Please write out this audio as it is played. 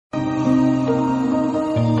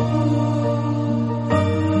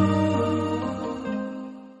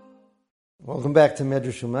Welcome back to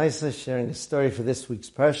Medrash U'Maisa, sharing a story for this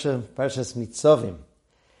week's Parsha, Parshas Nitzavim.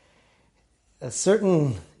 A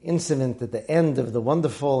certain incident at the end of the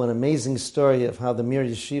wonderful and amazing story of how the Mir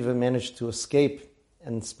Yeshiva managed to escape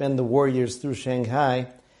and spend the war years through Shanghai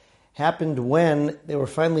happened when they were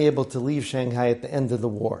finally able to leave Shanghai at the end of the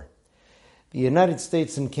war. The United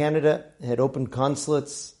States and Canada had opened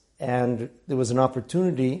consulates, and there was an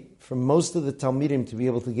opportunity for most of the Talmidim to be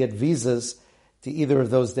able to get visas to either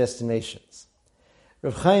of those destinations.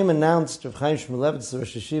 Rav Chaim Shmulevitz, the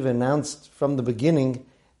Rosh Yeshiva, announced from the beginning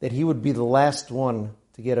that he would be the last one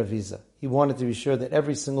to get a visa. He wanted to be sure that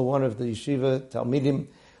every single one of the Yeshiva Talmidim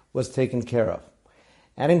was taken care of.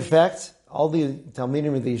 And in fact, all the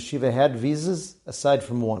Talmidim of the Yeshiva had visas, aside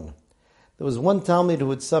from one. There was one Talmid who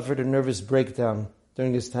had suffered a nervous breakdown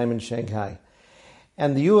during his time in Shanghai.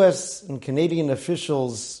 And the U.S. and Canadian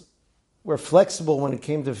officials were flexible when it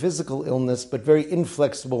came to physical illness, but very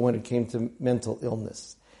inflexible when it came to mental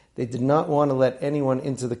illness. They did not want to let anyone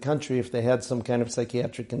into the country if they had some kind of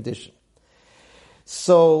psychiatric condition.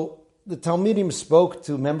 So the Talmidim spoke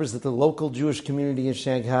to members of the local Jewish community in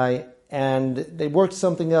Shanghai, and they worked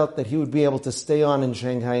something out that he would be able to stay on in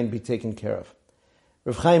Shanghai and be taken care of.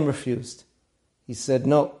 Rav Chaim refused. He said,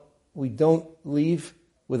 no, we don't leave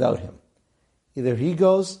without him. Either he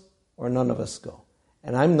goes or none of us go.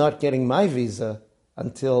 And I'm not getting my visa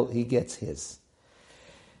until he gets his.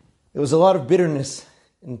 There was a lot of bitterness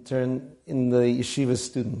in the yeshiva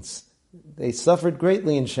students. They suffered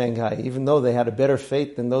greatly in Shanghai. Even though they had a better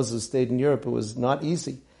fate than those who stayed in Europe, it was not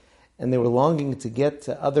easy. And they were longing to get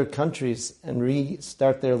to other countries and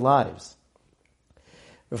restart their lives.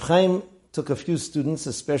 Rav Chaim took a few students,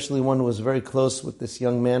 especially one who was very close with this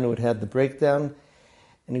young man who had had the breakdown,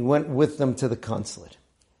 and he went with them to the consulate.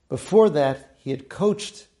 Before that, he had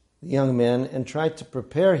coached the young man and tried to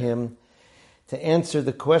prepare him to answer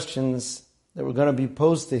the questions that were going to be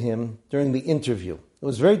posed to him during the interview. It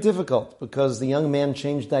was very difficult because the young man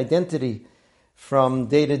changed identity from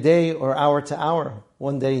day to day or hour to hour.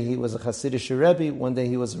 One day he was a Hasidic Rebbe, one day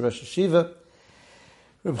he was a Rosh Yeshiva.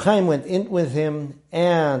 Reb Chaim went in with him,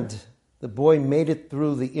 and the boy made it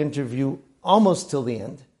through the interview almost till the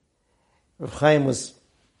end. Reb Chaim was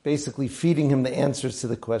basically feeding him the answers to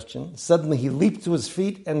the question. Suddenly he leaped to his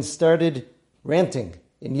feet and started ranting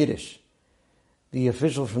in Yiddish. The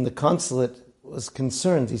official from the consulate was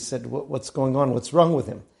concerned. He said, what's going on? What's wrong with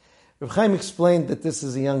him? Rav Chaim explained that this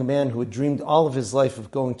is a young man who had dreamed all of his life of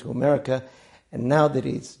going to America, and now that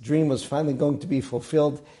his dream was finally going to be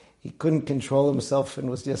fulfilled, he couldn't control himself and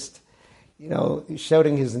was just,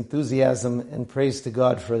 shouting his enthusiasm and praise to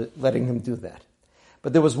God for letting him do that.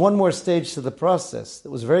 But there was one more stage to the process that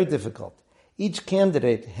was very difficult. Each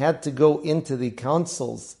candidate had to go into the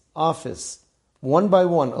consul's office one by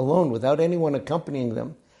one, alone, without anyone accompanying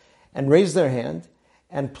them, and raise their hand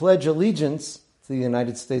and pledge allegiance to the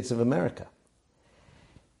United States of America.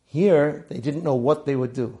 Here, they didn't know what they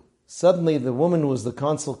would do. Suddenly, the woman who was the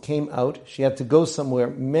consul came out. She had to go somewhere.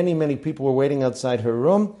 Many, many people were waiting outside her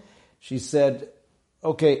room. She said,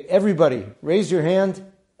 okay, everybody, raise your hand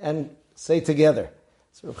and say together.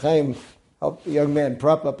 So Rav Chaim helped the young man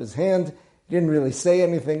prop up his hand. He didn't really say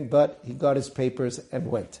anything, but he got his papers and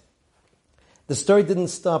went. The story didn't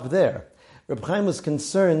stop there. Rav Chaim was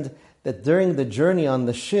concerned that during the journey on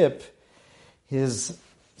the ship, his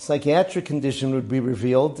psychiatric condition would be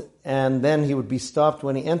revealed, and then he would be stopped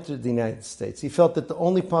when he entered the United States. He felt that the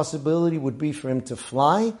only possibility would be for him to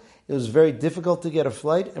fly. It was very difficult to get a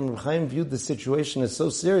flight, and Rav Chaim viewed the situation as so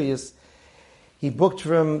serious. He booked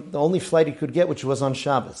from the only flight he could get, which was on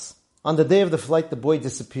Shabbos. On the day of the flight, the boy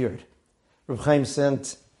disappeared. Rav Chaim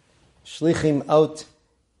sent shlichim out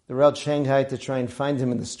throughout Shanghai to try and find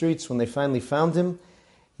him in the streets. When they finally found him,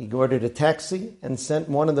 he ordered a taxi and sent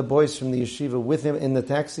one of the boys from the yeshiva with him in the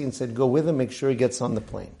taxi and said, go with him, make sure he gets on the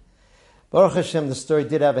plane. Baruch Hashem, the story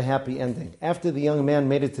did have a happy ending. After the young man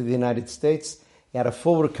made it to the United States, he had a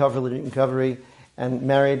full recovery and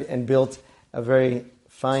married and built a very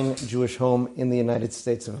fine Jewish home in the United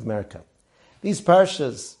States of America. These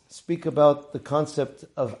parshas speak about the concept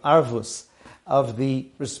of arvus, of the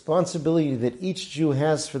responsibility that each Jew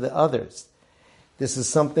has for the others. This is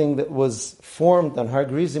something that was formed on Har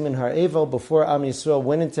Gerizim and Har Eval before Am Yisrael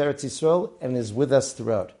went into Eretz Yisrael and is with us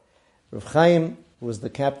throughout. Rav Chaim, who was the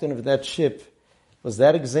captain of that ship, was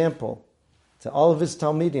that example to all of his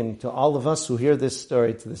Talmidim, to all of us who hear this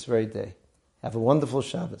story to this very day. Have a wonderful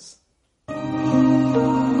Shabbos.